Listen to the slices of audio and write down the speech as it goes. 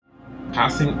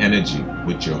Passing Energy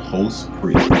with your host,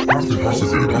 Priest. With your host,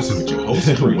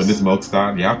 Priest. When this smoke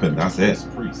starts yapping, that's it.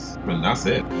 And that's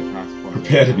it.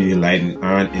 Prepare to be enlightened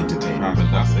and entertained.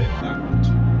 And that's it.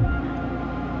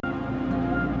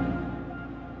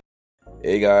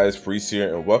 Hey guys, Priest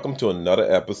here, and welcome to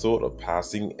another episode of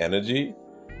Passing Energy.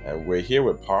 And we're here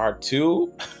with part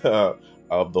 2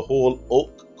 of the whole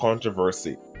Oak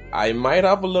controversy. I might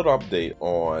have a little update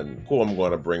on who I'm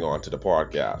going to bring on to the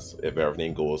podcast if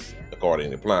everything goes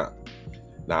according to plan.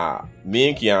 Now, me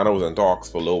and Keanu was in talks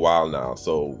for a little while now,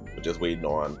 so we're just waiting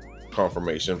on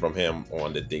confirmation from him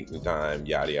on the date and time,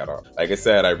 yada yada. Like I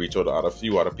said, I reached out to a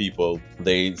few other people.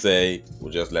 They say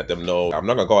we'll just let them know. I'm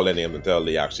not gonna call their names until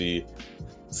they actually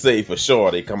say for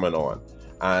sure they coming on.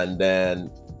 And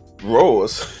then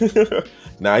Rose,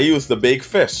 now he was the big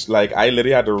fish. Like I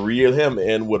literally had to reel him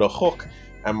in with a hook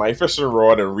and my fishing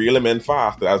rod and reel him in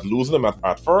fast. I was losing him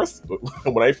at first.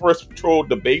 When I first threw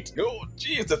the bait, oh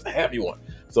jeez, that's a heavy one.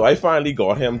 So I finally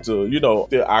got him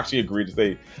to actually agree to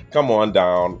say, come on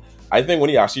down. I think when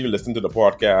he actually listened to the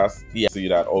podcast, he see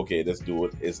that, okay, this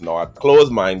dude is not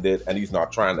closed-minded and he's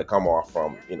not trying to come off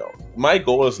from, my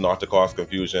goal is not to cause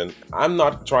confusion. I'm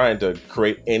not trying to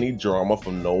create any drama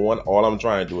for no one. All I'm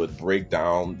trying to do is break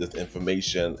down this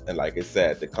information and, like I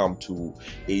said, to come to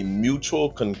a mutual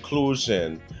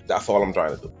conclusion. That's all I'm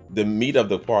trying to do. The meat of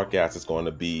the podcast is going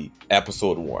to be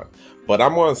episode 1. But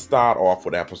I'm going to start off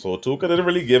with episode 2 because it didn't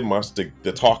really give much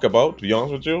to talk about, to be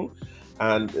honest with you.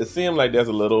 And it seemed like there's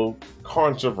a little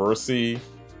controversy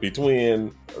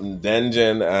between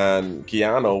Denjin and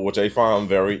Keanu, which I found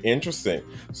very interesting.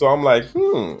 So I'm like,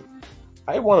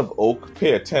 I want to Oak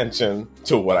pay attention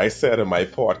to what I said in my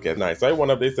podcast. Nice. So I want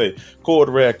to they say, Code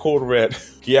Red,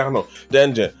 Keanu,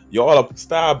 Denjin, y'all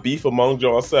start beef among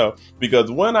yourselves. Because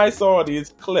when I saw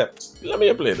these clips, let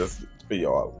me play this for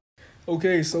y'all.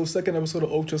 Okay, so second episode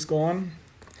of Oak just gone.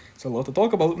 It's a lot to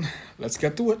talk about. Let's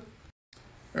get to it.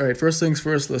 Alright, first things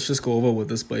first, let's just go over what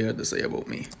this boy had to say about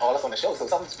me. All up on the show, so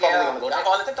something's probably going to go down.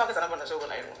 All the TikTokers are up on the show, but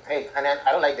like... Hey, and then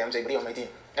I don't like the MJ, but he on my team.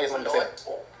 I just wanted to say that.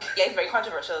 Yeah, he's very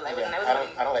controversial. I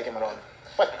don't like him at all.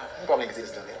 But you probably can see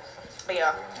this still later. But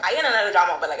yeah, I get another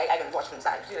drama, but like I can watch from the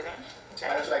side. See what I'm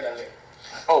saying? Why don't you like MJ?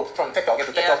 Oh, from TikTok. It's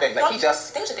a TikTok thing. Like, he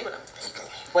just... They should dig with him.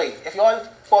 Wait, if y'all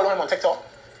follow him on TikTok,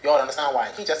 y'all understand why.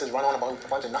 He just is running on about a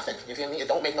bunch of nothing. You feel me? It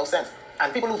don't make no sense.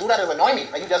 And people who do that is annoy me.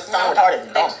 Like, you just sound retarded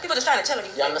and dumb. People just trying to chill.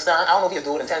 You understand? I don't know if he's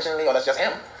doing it intentionally or that's just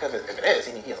him. Because if it is,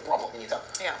 he has a problem. He needs help.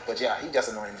 Yeah. But yeah, he just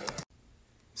annoying me.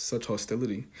 Such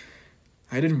hostility.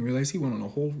 I didn't realize he went on a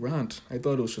whole rant. I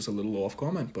thought it was just a little off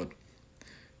comment, but...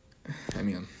 I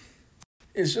mean...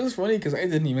 It's just funny because I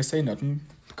didn't even say nothing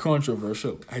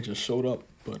controversial. I just showed up,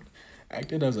 but I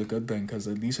acted as a good thing because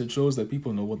at least it shows that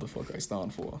people know what the fuck I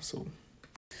stand for, so...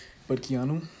 But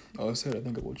Keanu, all I said I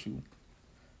think about you.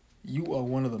 You are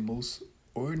one of the most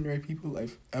ordinary people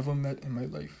I've ever met in my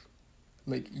life.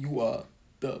 Like, you are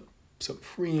the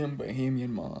supreme Bahamian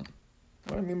man.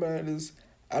 What I mean by that is,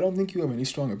 I don't think you have any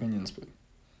strong opinions, but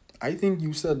I think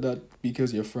you said that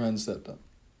because your friends said that.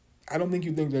 I don't think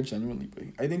you think that genuinely, but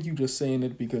I think you just saying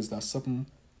it because that's something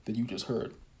that you just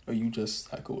heard, or you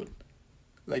just echoed.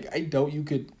 Like, I doubt you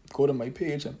could go to my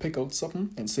page and pick out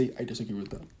something and say, I disagree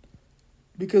with that.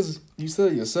 Because you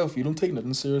said it yourself, you don't take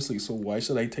nothing seriously, so why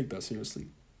should I take that seriously?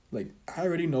 Like, I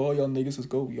already know all y'all niggas is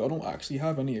go. Y'all don't actually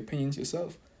have any opinions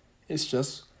yourself. It's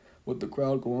just what the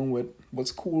crowd going with,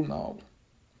 what's cool now.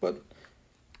 But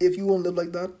if you won't live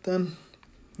like that, then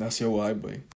that's your vibe,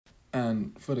 boy.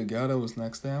 And for the guy that was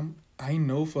next to him, I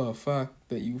know for a fact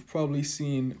that you've probably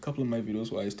seen a couple of my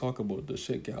videos where I talk about the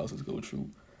shit gals go through.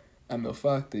 And the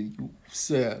fact that you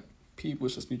said people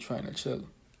just be trying to chill.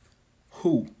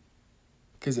 Who?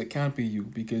 Because it can't be you,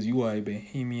 because you are a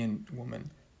Bahamian woman.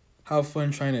 Have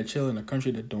fun trying to chill in a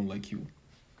country that don't like you.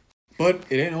 But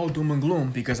it ain't all doom and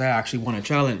gloom, because I actually want a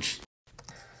challenge.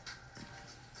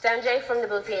 MJ from the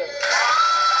Blue Team.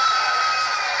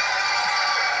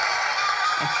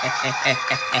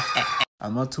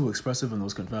 I'm not too expressive in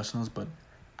those confessionals, but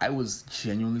I was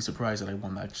genuinely surprised that I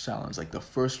won that challenge. Like, the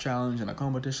first challenge in a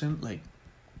competition, like,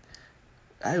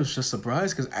 I was just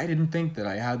surprised because I didn't think that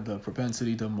I had the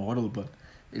propensity to model, but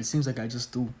it seems like I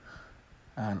just do.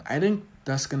 And I think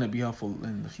that's going to be helpful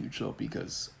in the future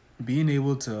because being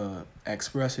able to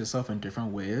express yourself in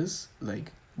different ways,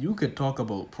 like, you could talk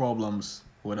about problems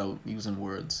without using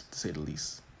words, to say the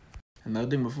least. Another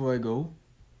thing before I go,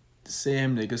 the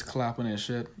same niggas clapping and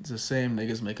shit, the same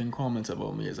niggas making comments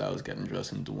about me as I was getting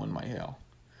dressed and doing my hair.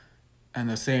 And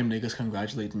the same niggas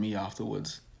congratulating me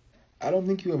afterwards. I don't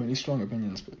think you have any strong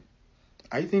opinions, but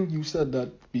I think you said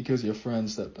that because your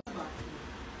friends said that.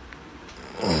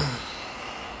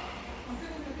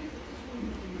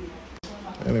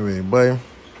 boy,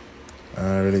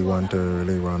 I really want to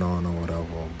really run on or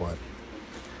whatever, but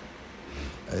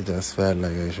I just felt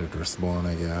like I should respond,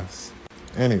 I guess.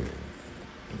 Anyway,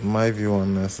 my view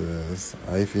on this is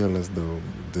I feel as though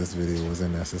this video was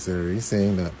unnecessary,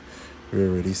 saying that we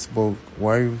already spoke.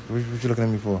 What you looking at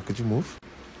me for? Could you move?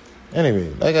 Anyway,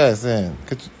 like I was saying,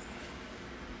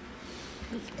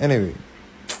 Anyway,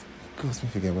 goes me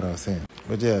forget what I was saying.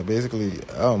 But yeah, basically,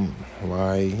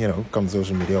 why, come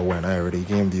social media when I already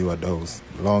came to you at those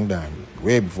long time,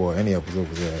 way before any episode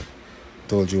was there.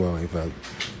 Told you how I felt.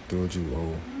 Told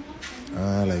you,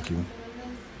 I like you.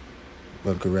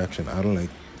 But correction, I don't like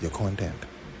your content.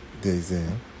 They say,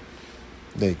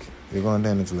 like, your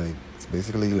content is like, it's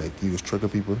basically like you just trigger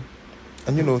people.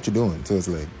 And you know what you're doing. So it's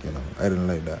like, I didn't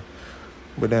like that.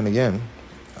 But then again,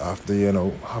 after,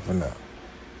 having that,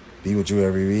 be with you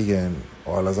every weekend,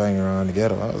 all us hanging around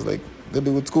together, I was like, the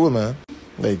dude's cool, man.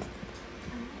 Like,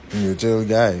 you're a chill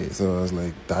guy. So I was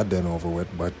like, that didn't over with.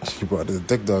 But you brought the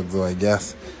TikTok, so I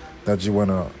guess that you want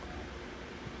to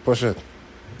push it.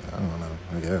 I don't know,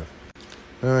 I guess.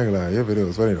 I'm not gonna lie, your video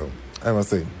was funny though. I must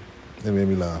say, it made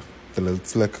me laugh. The little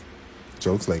slick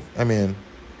jokes, like, the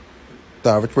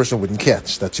average person wouldn't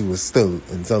catch that you was still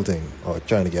insulting or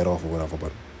trying to get off or whatever,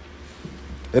 but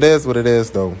it is what it is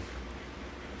though.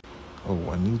 Oh,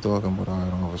 when you talking about I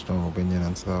don't have a strong opinion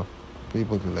and stuff,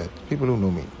 people who know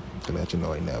me can let you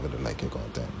know I never did like your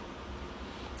content.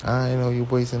 I know you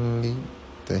personally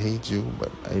to hate you,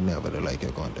 but I never did like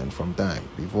your content from time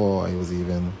before I was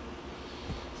even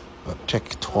a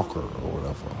TikToker or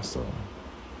whatever. So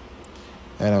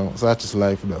so that's just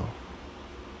life though.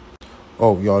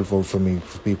 Oh, y'all vote for me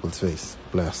for people's face.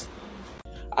 Bless.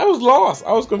 I was lost.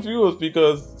 I was confused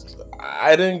because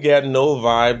I didn't get no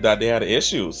vibe that they had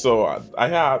issues. So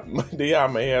they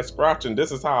had my hair scratching.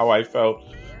 This is how I felt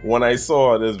when I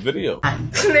saw this video.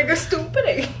 Nigga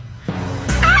stupid.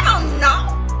 I don't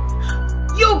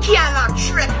know. You cannot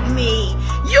trick me.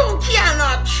 You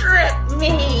cannot trick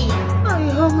me. I'm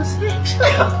homosexual.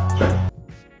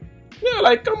 Yeah,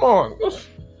 like, come on.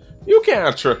 You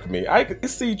can't trick me. I can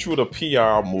see through the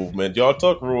PR movement. Y'all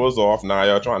took rules off. Now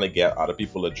y'all trying to get other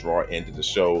people to draw into the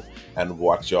show and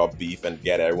watch y'all beef and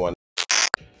get everyone.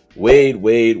 Wait.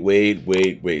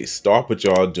 Stop what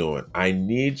y'all doing. I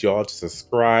need y'all to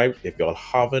subscribe if y'all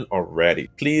haven't already.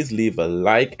 Please leave a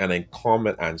like and a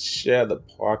comment and share the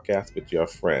podcast with your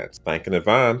friends. Thank in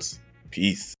advance.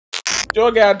 Peace. Y'all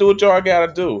gotta do what y'all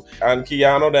gotta do. And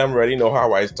Keanu, them already know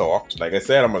how I talk. Like I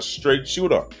said, I'm a straight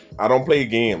shooter. I don't play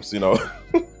games,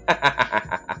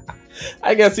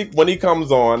 I guess when he comes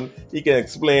on, he can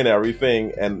explain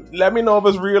everything and let me know if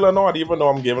it's real or not, even though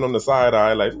I'm giving him the side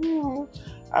eye. Like,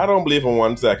 I don't believe in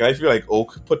 1 second. I feel like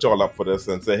Oak put y'all up for this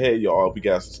and say, hey, y'all, we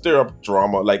got to stir up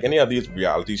drama. Like any of these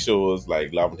reality shows,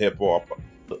 like Love and Hip Hop,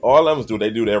 all of them they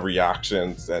do their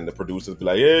reactions and the producers be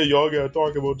like, hey, y'all gotta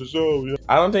talk about the show. Yeah.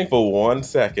 I don't think for 1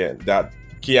 second that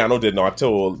Keanu did not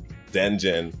tell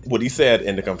Denjin what he said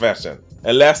in the confession.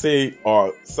 Unless they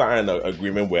are signing an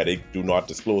agreement where they do not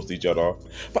disclose to each other.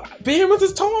 But Bahamians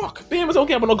is talk. Bahamians don't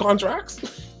care about no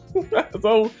contracts.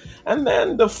 So, and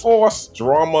then the forced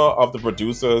drama of the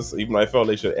producers, even though I felt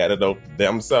they should edit out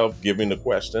themselves giving the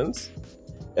questions,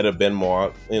 it'd have been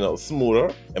more,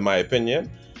 smoother, in my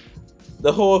opinion.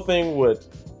 The whole thing with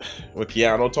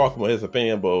Keanu talking about his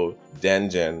opinion about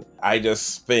Denjin, I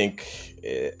just think,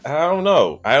 I don't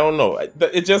know.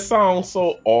 It just sounds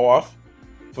so off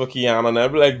for Keanu, and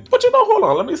I'd be like, but hold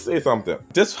on, let me say something.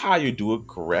 This is how you do it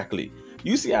correctly.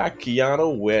 You see how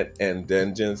Keanu went in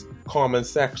Denjin's comment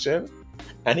section,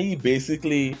 and he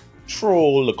basically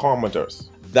trolled the commenters.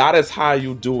 That is how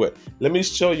you do it. Let me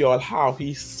show y'all how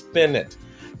he spin it.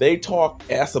 They talk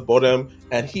ass about him,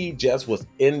 and he just was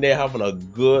in there having a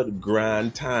good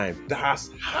grand time. That's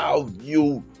how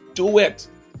you do it.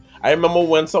 I remember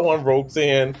when someone wrote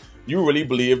saying, you really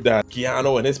believe that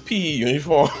Keanu in his PE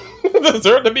uniform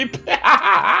deserved to be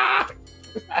that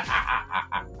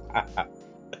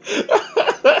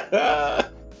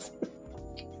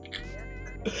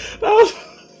was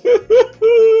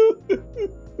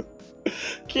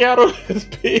Keanu in his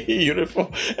PE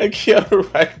uniform, and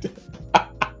Keanu right there.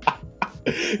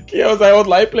 Keanu's like, I was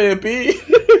like playing PE.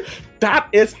 That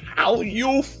is how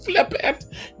you flip it.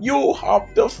 You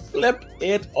have to flip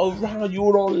it around.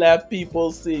 You don't let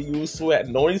people see you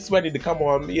sweat. The only sweating to come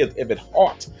on me is if it's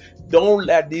hot. Don't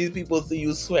let these people see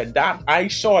you sweat. I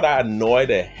sure that annoyed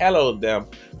the hell out of them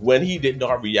when he did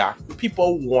not react.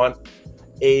 People want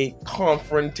a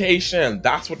confrontation.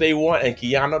 That's what they want. And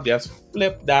Keanu just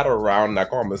flipped that around in that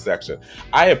comment section.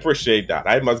 I appreciate that.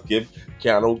 I must give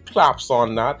Keanu claps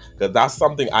on that, because that's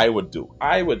something I would do.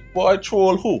 I would, boy,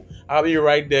 troll who? I'll be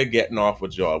right there getting off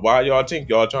with y'all. While y'all think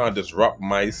y'all trying to disrupt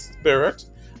my spirit,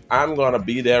 I'm gonna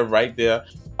be there right there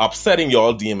upsetting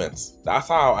y'all demons. That's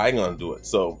how I'm gonna do it.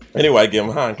 So anyway, give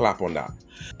him a hand clap on that.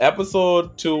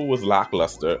 Episode 2 was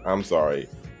lackluster. I'm sorry.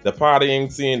 The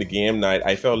partying scene, the game night,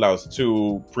 I felt that was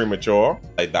too premature.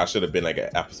 Like that should have been like an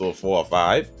episode 4 or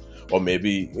 5. Or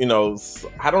maybe,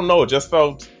 I don't know.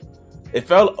 It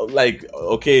felt like,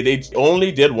 okay, they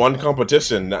only did one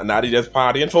competition. Now they just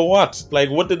partying for what? Like,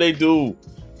 what did they do?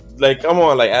 Like, come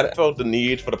on. Like, I felt the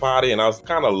need for the party and I was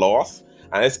kind of lost.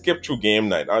 And I skipped through game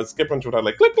night. I was skipping through that,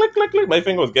 like, click, click, click, click. My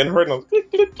finger was getting hurt and I was click,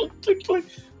 click, click, click, click.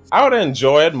 I would have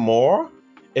enjoyed more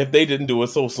if they didn't do it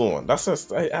so soon. That's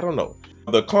just, I don't know.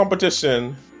 The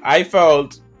competition, I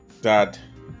felt that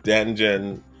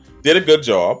Denjin did a good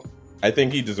job. I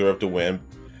think he deserved to win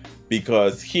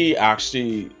because he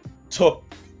actually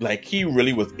he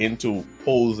really was into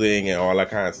posing and all that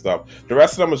kind of stuff. The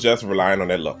rest of them was just relying on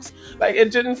their looks. Like,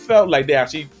 it didn't feel like they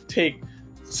actually take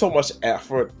so much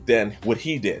effort than what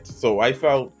he did. So I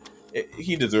felt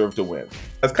he deserved to win.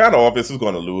 It's kind of obvious who's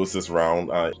going to lose this round.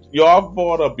 Y'all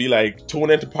thought to be like, tune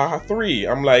into part 3.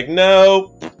 I'm like,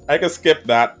 no, I can skip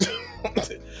that.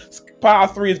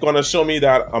 Part 3 is going to show me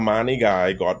that Amani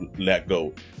guy got let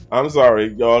go. I'm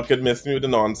sorry, y'all could miss me with the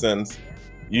nonsense.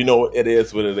 You know, it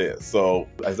is what it is. So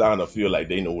I starting to feel like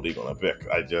they know what they're going to pick.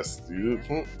 I just,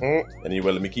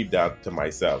 anyway, let me keep that to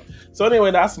myself. So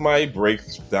anyway, that's my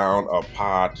breakdown of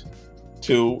part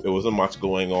 2. It wasn't much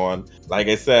going on. Like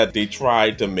I said, they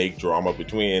tried to make drama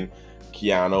between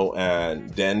Keanu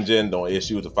and Denjin. Don't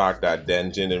issue with the fact that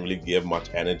Denjin didn't really give much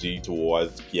energy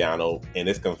towards Keanu in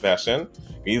his confession.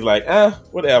 He's like,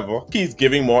 whatever. He's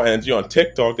giving more energy on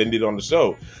TikTok than he did on the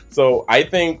show. So I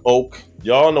think Oak,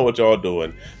 y'all know what y'all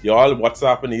doing. Y'all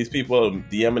WhatsApping these people,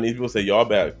 DMing these people, say y'all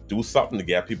better do something to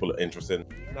get people interested.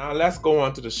 Now let's go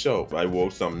on to the show. I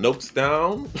wrote some notes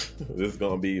down. This is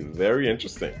going to be very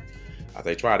interesting as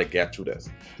I try to get through this.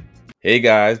 Hey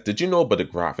guys, did you know about the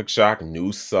Graphic Shack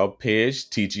new sub page,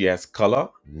 TGS Color?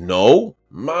 No?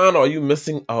 Man, are you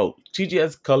missing out?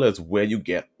 TGS Color is where you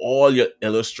get all your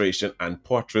illustration and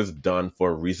portraits done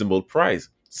for a reasonable price.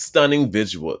 Stunning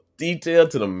visual,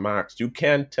 detailed to the max. You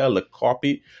can't tell the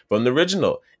copy from the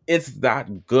original. It's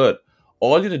that good.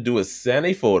 All you have to do is send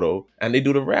a photo and they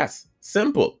do the rest.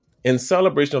 Simple. In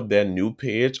celebration of their new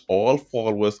page, all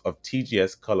followers of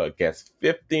TGS Color gets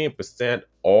 15%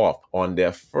 off on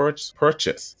their first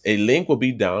purchase. A link will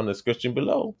be down in the description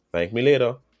below. Thank me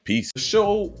later. Peace. The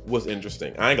show was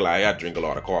interesting. I ain't gonna lie, I drink a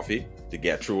lot of coffee to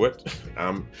get through it.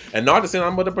 And not to say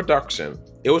I'm about the production.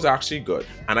 It was actually good.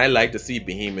 And I like to see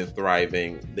Bahamian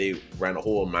thriving. They ran a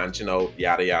whole mansion out,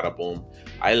 yada yada boom.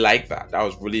 I like that. That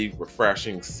was really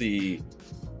refreshing to see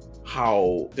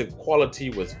how the quality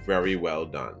was very well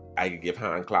done. I could give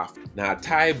hand clap. Now,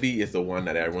 Ty B is the one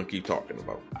that everyone keep talking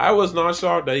about. I was not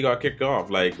shocked that he got kicked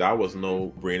off. Like, that was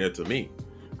no brainer to me.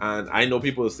 And I know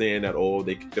people are saying that, oh,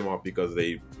 they kicked him off because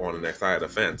they on the next side of the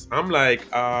fence. I'm like,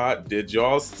 did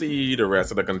y'all see the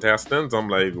rest of the contestants? I'm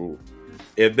like,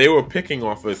 if they were picking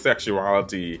off of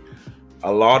sexuality,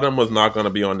 a lot of them was not going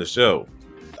to be on the show.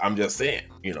 I'm just saying,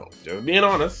 just being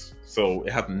honest. So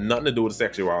it has nothing to do with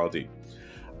sexuality.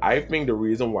 I think the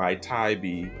reason why Ty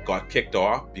B got kicked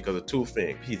off because of two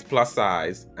things. He's plus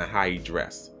size and how he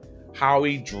dressed. How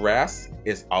he dressed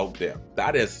is out there.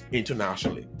 That is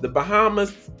internationally. The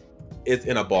Bahamas is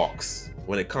in a box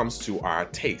when it comes to our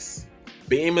taste.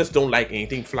 Bahamians don't like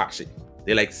anything flashy.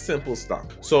 They like simple stuff.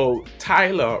 So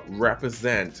Tyler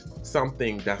represents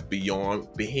something that's beyond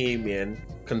Bahamian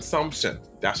consumption.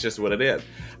 That's just what it is.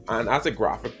 And as a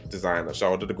graphic designer,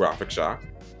 shout out to the Graphic Shack,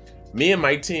 me and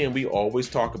my team, we always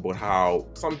talk about how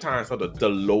sometimes to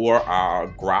lower our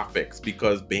graphics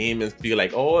because Bahamians feel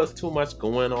like, oh, it's too much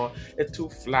going on. It's too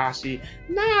flashy.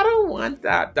 Nah, I don't want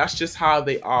that. That's just how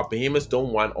they are. Bahamians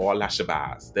don't want all that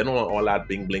shabazz. They don't want all that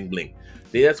bling, bling, bling.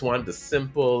 They just want the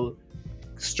simple,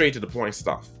 straight to the point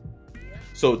stuff.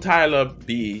 So Tyler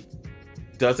B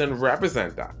doesn't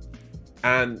represent that.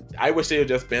 And I wish they had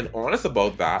just been honest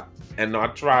about that and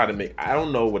not try to make, I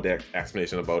don't know what the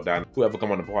explanation about that. Whoever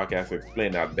come on the podcast to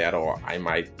explain that better, or I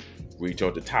might reach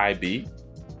out to Ty B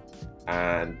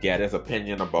and get his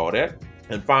opinion about it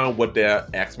and find what their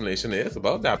explanation is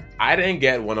about that. I didn't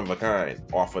get one of a kind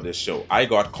off of this show. I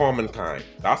got common kind.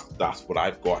 That's what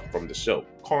I've got from the show.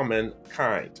 Common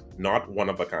kind, not one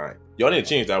of a kind. Y'all need to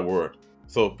change that word.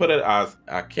 So put it as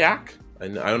a kyak,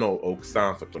 And I don't know, Oak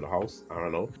stands for to the house. I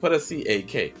don't know. Put a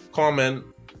C-A-K. Common,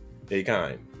 a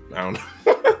kind. I don't know.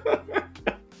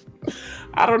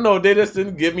 I don't know. They just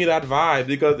didn't give me that vibe,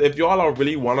 because if y'all are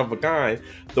really one of a kind,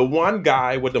 the one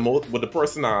guy with the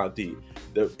personality,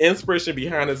 the inspiration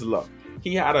behind his look,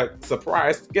 he had a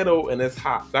surprise Skittle in his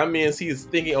hat. That means he's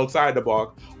thinking outside the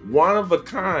box. One of a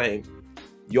kind.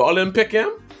 Y'all didn't pick him?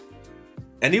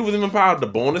 And he was even part of the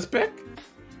bonus pick?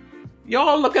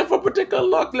 Y'all looking for a particular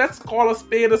look. Let's call a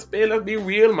spade a spade. Let's be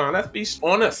real, man. Let's be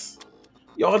honest.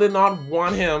 Y'all did not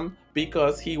want him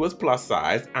because he was plus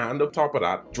size, and on top of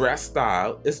that, dress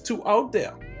style is too out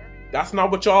there. That's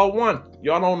not what y'all want.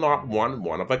 Y'all do not want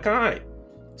one of a kind.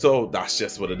 So that's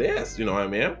just what it is, you know what I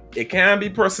mean? It can be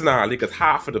personality, because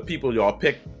half of the people y'all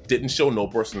picked didn't show no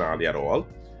personality at all.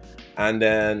 And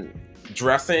then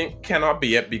dressing cannot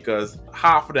be it, because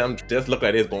half of them just look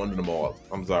like they're going to the mall.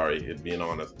 I'm sorry, being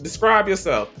honest. Describe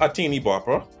yourself, a teeny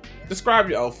bopper. Describe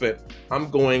your outfit. I'm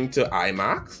going to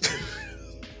IMAX.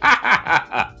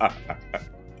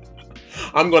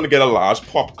 I'm going to get a large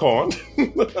popcorn.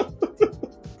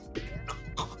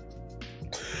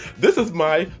 This is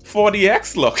my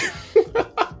 40X look.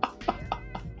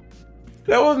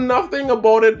 There was nothing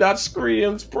about it that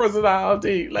screams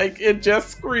personality. Like, it just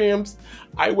screams,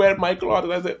 I wear my clothes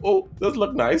and I say, oh, this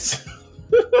look nice.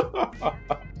 I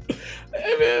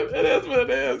mean, it is what it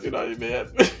is, you know what I mean?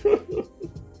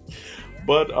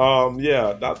 But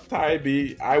yeah, that's Ty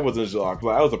B. I wasn't shocked.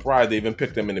 I was surprised they even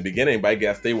picked him in the beginning, but I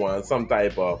guess they wanted some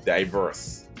type of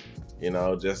diverse, you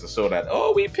know, just to show that,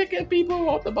 oh, we picking people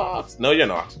out the box. No, you're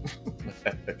not.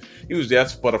 It was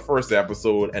just for the first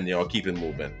episode, and y'all keep it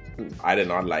moving. I did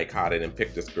not like how they didn't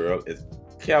pick this girl. It's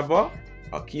Keva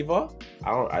or Kiva.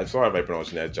 I'm sorry if I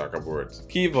pronounced that jack of words.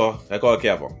 Kiva, I call her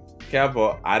Keva.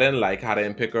 Keva, I didn't like how they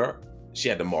didn't pick her. She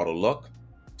had the model look.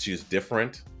 She's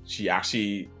different. She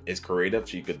actually is creative.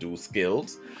 She could do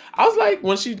skills. I was like,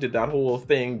 when she did that whole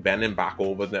thing, bending back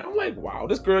over there, I'm like, wow,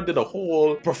 this girl did a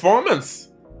whole performance.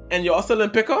 And y'all still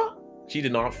didn't pick her? She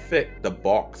did not fit the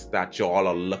box that y'all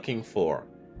are looking for.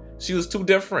 She was too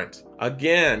different.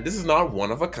 Again, this is not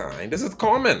one of a kind. This is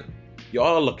common.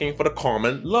 Y'all are looking for the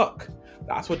common look.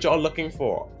 That's what y'all looking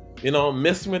for. You know,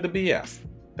 miss with the BS.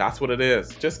 That's what it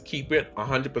is. Just keep it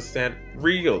 100%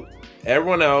 real.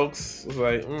 Everyone else was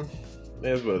like,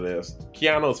 here's what it is.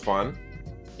 Keanu's fun.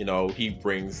 You know, he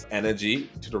brings energy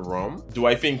to the room. Do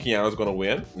I think Keanu's gonna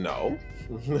win? No.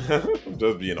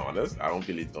 Just being honest, I don't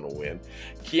feel he's gonna win.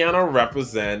 Keanu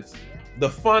represents the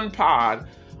fun part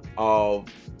of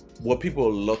what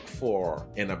people look for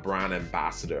in a brand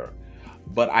ambassador.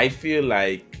 But I feel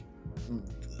like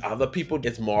other people,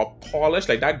 it's more polished.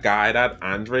 Like that guy, that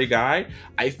Andre guy,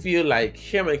 I feel like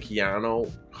him and Keanu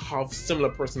have similar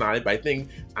personality, but I think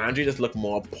Andre just look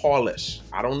more polished.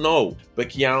 I don't know. But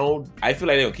Keanu, I feel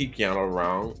like they'll keep Keanu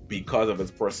around because of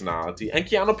his personality. And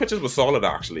Keanu pictures were solid,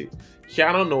 actually.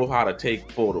 Keanu knows how to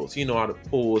take photos. He knows how to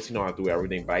pose. He knows how to do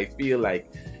everything. But I feel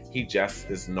like he just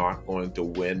is not going to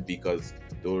win because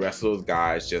the rest of those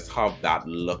guys just have that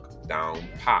look down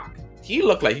pat. He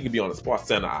looked like he could be on a Sports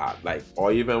Center ad, like,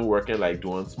 or even working, like,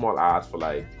 doing small ads for,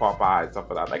 like, Popeye and stuff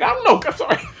like that. Like, I don't know. I'm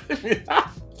sorry.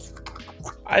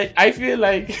 I feel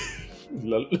like,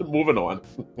 moving on.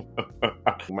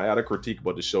 My other critique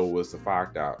about the show was the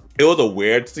fact that it was a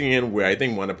weird scene where I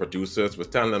think one of the producers was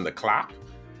telling them to clap,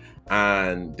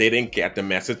 and they didn't get the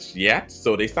message yet,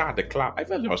 so they started to clap. I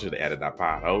felt y'all should have edited that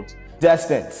part out.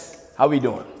 Destins, how we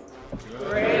doing?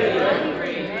 Great.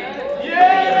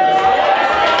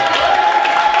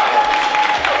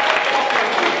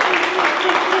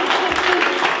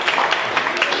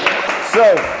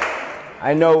 So,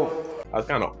 I know I was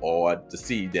kind of awed to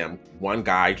see them. One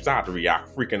guy started to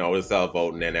react, freaking out himself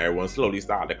out, and then everyone slowly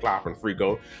started to clap and freak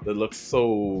out. It looked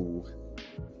so...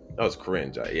 That was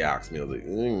cringe. He asked me, I was like,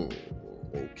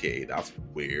 okay, that's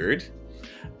weird.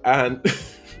 And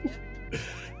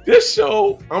this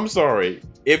show, I'm sorry,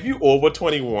 if you over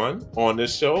 21 on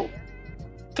this show,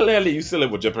 clearly you still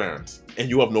live with your parents, and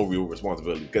you have no real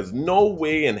responsibility, because no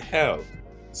way in hell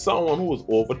someone who is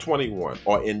over 21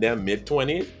 or in their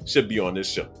mid-20s should be on this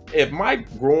show. If my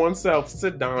grown self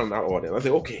sit down in that audience, I say,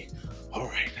 okay, all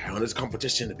right, I want this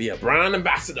competition to be a brand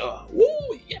ambassador. Woo,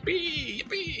 yippee,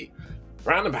 yippee.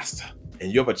 Brand ambassador.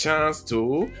 And you have a chance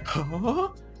to,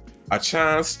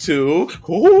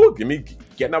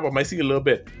 getting up on my seat a little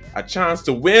bit, a chance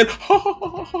to win,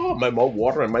 my mouth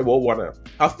watering,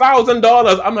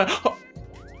 $1,000. I'm like,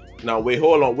 now wait,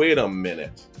 hold on, wait a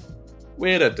minute.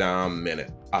 Wait a damn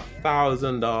minute.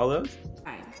 $1,000?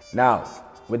 Now,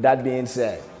 with that being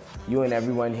said, you and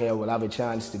everyone here will have a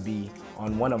chance to be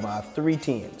on one of our 3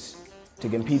 teams to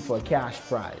compete for a cash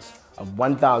prize of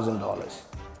 $1,000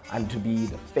 and to be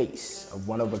the face of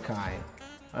One of a Kind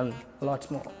and lots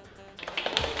more.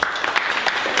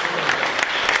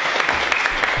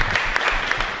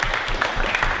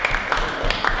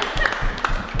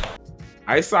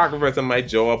 I sacrificed my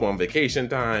job on vacation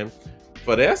time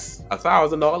for this,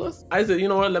 $1,000. I said, you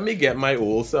know what, let me get my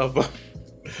old self up.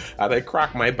 As I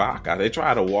crack my back, as I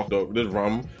try to walk this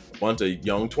rum, a bunch of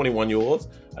young 21-year-olds,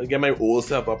 I get my old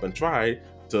self up and try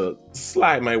to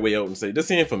slide my way out and say, this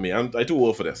ain't for me, I'm too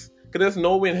old for this. Because there's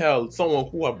no way in hell someone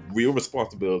who have real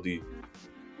responsibility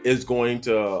is going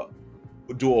to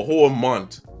do a whole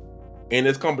month in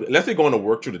this company. Let's say going to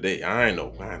work through the day. I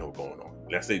know what's going on.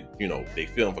 Let's say, you know, they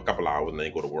film for a couple hours and then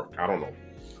they go to work. I don't know.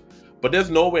 But there's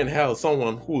no way in hell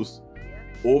someone who's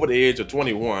over the age of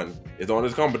 21 is on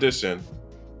this competition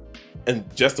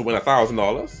and just to win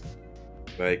 $1,000.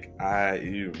 Like,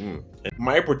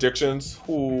 my predictions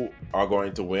who are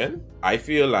going to win, I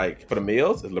feel like for the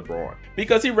males is LeBron.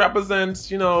 Because he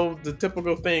represents, you know, the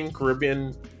typical thing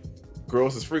Caribbean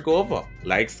girls is freak over.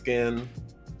 Light skin,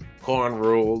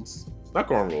 cornrows. Not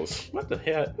cornrows. What the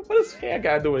hell? What does hair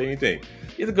guy do with anything?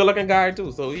 He's a good looking guy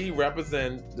too. So he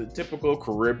represents the typical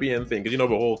Caribbean thing. Because you know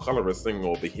the whole colorist thing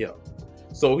over here.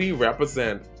 So he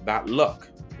represents that look.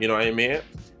 You know what I mean?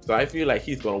 So I feel like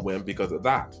he's going to win because of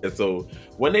that. And so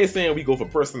when they saying we go for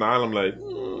personality, I'm like,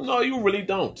 no, you really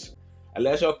don't.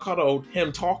 Unless you cut out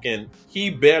him talking,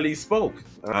 he barely spoke.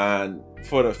 And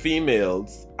for the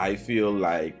females, I feel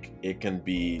like it can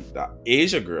be the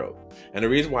Asia girl. And the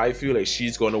reason why I feel like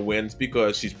she's going to win is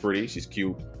because she's pretty, she's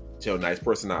cute, she has a nice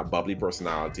personality, bubbly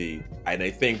personality. And I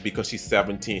think because she's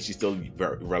 17, she's still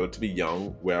very, relatively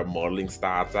young, where modeling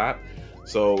starts at.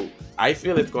 So I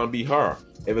feel it's going to be her.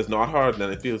 If it's not her, then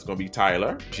I feel it's going to be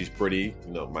Tyler. She's pretty,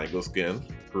 you know, mango skin,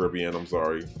 Caribbean, I'm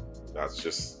sorry. That's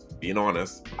just being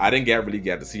honest. I didn't really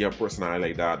get to see her personality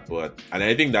like that, and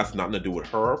I think that's nothing to do with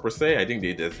her per se. I think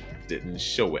they just didn't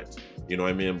show it. You know what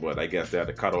I mean? But I guess they had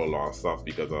to cut out a lot of stuff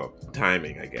because of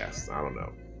timing, I guess. I don't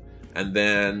know. And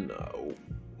then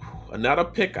another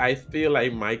pick I feel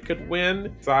like might could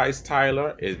win, besides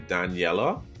Tyler, is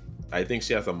Daniela. I think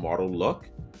she has a model look.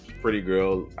 Pretty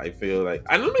girl, I feel like.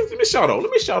 And let me shout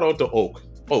out to Oak.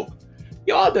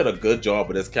 Y'all did a good job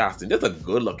with this casting. This is a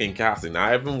good looking casting. Now,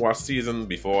 I haven't watched season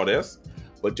before this,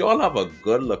 but y'all have a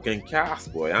good looking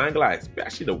cast, boy. I ain't gonna lie,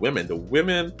 especially the women. The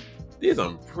women, there's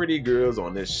some pretty girls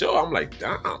on this show. I'm like,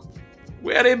 damn,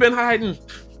 where they been hiding?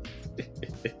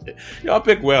 Y'all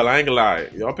pick well, I ain't gonna lie.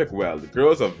 Y'all pick well. The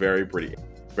girls are very pretty,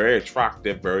 very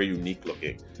attractive, very unique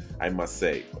looking, I must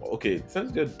say. Okay,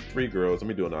 since there's 3 girls, let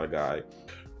me do another guy.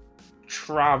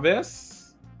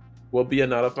 Travis will be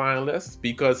another finalist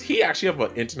because he actually have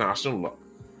an international look.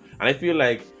 And I feel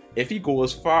like if he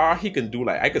goes far, he can do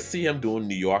I could see him doing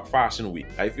New York Fashion Week.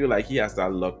 I feel like he has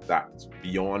that look that's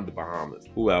beyond the Bahamas.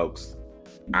 Who else?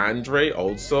 Andre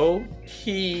also.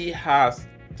 He has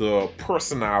the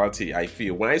personality, I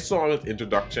feel. When I saw his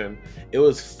introduction, it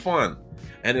was fun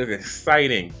and it was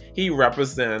exciting. He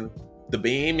represents the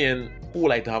Bahamian who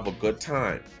like to have a good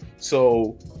time.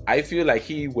 So I feel like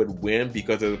he would win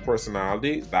because of his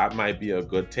personality. That might be a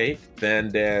good take.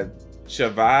 Then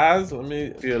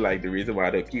Shavaz, feel like the reason why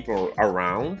they keep him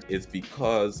around is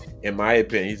because, in my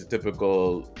opinion, he's a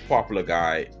typical popular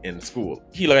guy in school.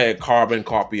 He like a carbon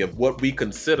copy of what we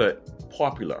consider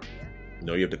popular. You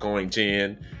know, you have the coin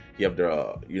chain, you have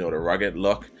the, the rugged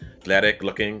look, athletic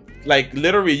looking. Like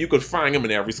literally, you could find him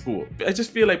in every school. I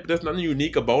just feel like there's nothing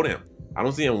unique about him. I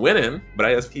don't see him winning, but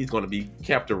I guess he's going to be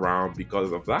kept around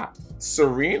because of that.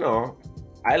 Serena,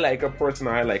 I like her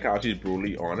personality. I like how she's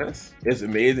brutally honest. It's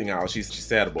amazing how she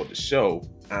said about the show.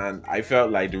 And I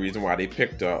felt like the reason why they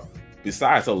picked her,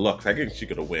 besides her looks, I think she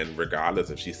could have won regardless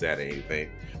if she said anything.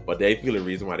 But they feel the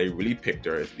reason why they really picked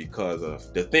her is because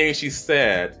of the things she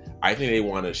said. I think they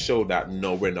want to show that,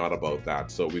 no, we're not about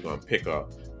that. So we're going to pick her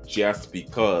just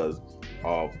because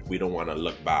of we don't want to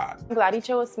look bad. I'm glad he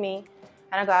chose me.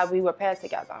 And I'm glad we were paired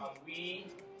together. We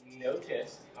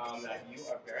noticed that you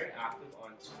are very active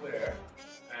on Twitter,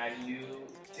 and you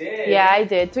did. Yeah, I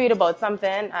did tweet about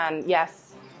something, and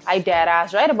yes, I dead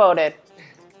ass right about it.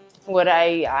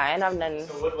 I ain't have nothing.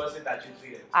 So what was it that you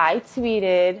tweeted? I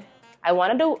tweeted, I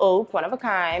want to do Oak, one of a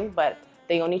kind, but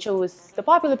they only chose the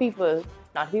popular people,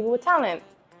 not the people with talent,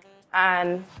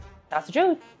 and that's the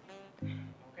truth. Okay.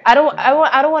 I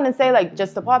don't want to say like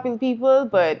just the popular people,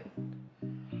 but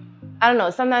I don't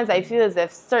know, sometimes I feel as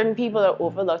if certain people are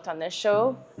overlooked on this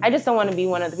show. I just don't want to be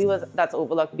one of the people that's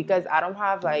overlooked because I don't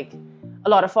have like a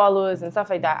lot of followers and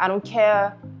stuff like that. I don't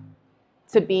care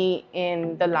to be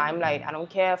in the limelight. I don't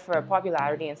care for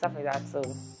popularity and stuff like that. So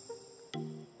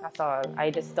that's all.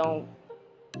 I just don't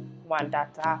want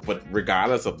that to happen. But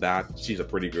regardless of that, she's a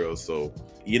pretty girl, so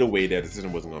either way, their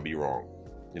decision wasn't gonna be wrong,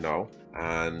 you know?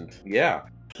 And yeah.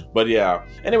 But yeah,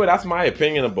 anyway, that's my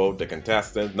opinion about the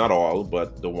contestants. Not all,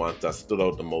 but the ones that stood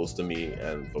out the most to me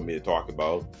and for me to talk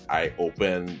about. I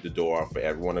opened the door for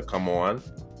everyone to come on,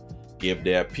 give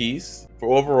their piece.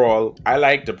 For overall, I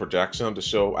like the projection of the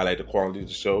show. I like the quality of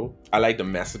the show. I like the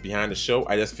message behind the show.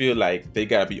 I just feel like they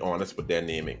gotta be honest with their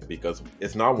naming because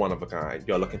it's not one of a kind.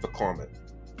 You're looking for comment.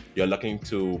 You're looking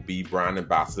to be brand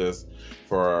ambassadors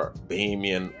for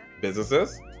Bahamian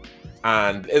businesses.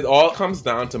 And it all comes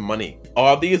down to money.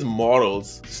 Are these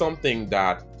models something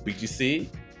that BGC,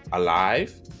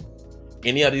 Alive,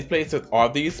 any of these places, are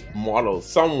these models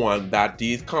someone that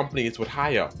these companies would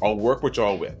hire or work with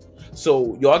y'all with?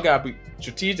 So y'all gotta be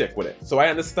strategic with it. So I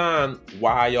understand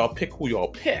why y'all pick who y'all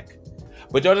pick,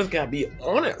 but y'all just gotta be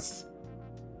honest.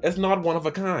 It's not one of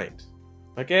a kind.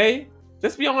 Okay?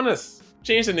 Just be honest.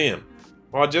 Change the name.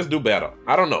 Or just do better.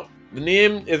 I don't know. The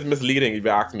name is misleading if you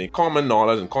ask me. Common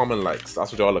knowledge and common likes.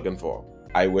 That's what y'all looking for.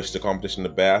 I wish the competition the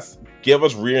best. Give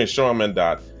us reassurance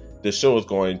that the show is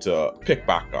going to pick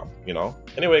back up, you know?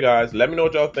 Anyway, guys, let me know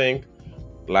what y'all think.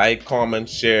 Like, comment,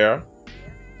 share,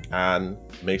 and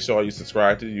make sure you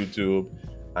subscribe to the YouTube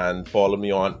and follow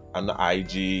me on the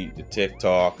IG, the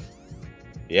TikTok.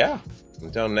 Yeah,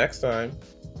 until next time,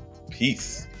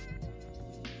 peace.